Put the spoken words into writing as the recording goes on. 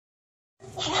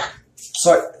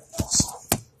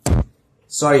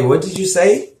Sorry, what did you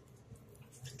say?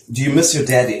 Do you miss your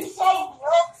daddy?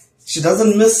 She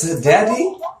doesn't miss her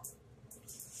daddy?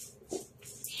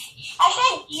 I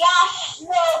said yes,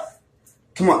 no.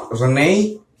 Come on,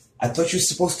 Renee. I thought you're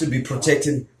supposed to be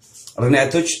protecting. Renee, I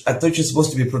thought you're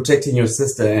supposed to be protecting your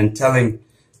sister and telling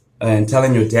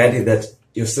your daddy that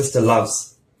your sister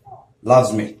loves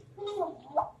me.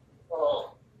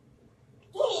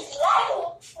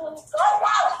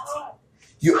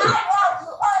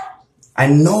 I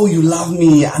know you love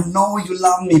me. I know you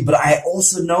love me, but I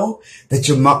also know that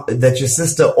your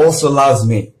sister also loves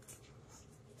me.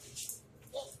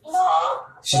 No,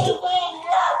 she eyes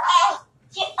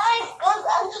goes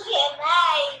under your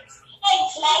eyes.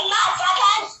 It's like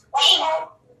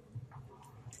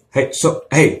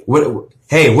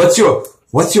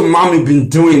what's your mommy been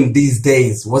doing these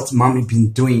days? What's mommy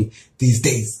been doing these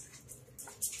days?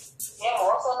 Yeah,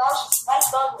 also now my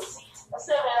dog is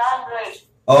 700.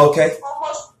 Okay.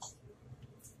 Almost.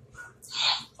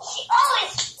 She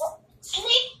always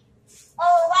sleep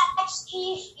or watch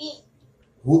TV.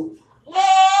 Who? No.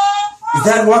 Is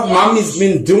that what mommy's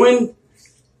been doing?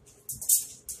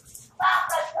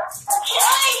 She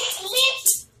always sleep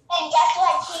and that's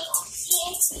why she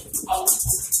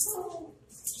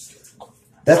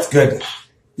That's good.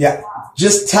 Yeah.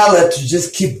 Just tell her to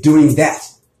just keep doing that.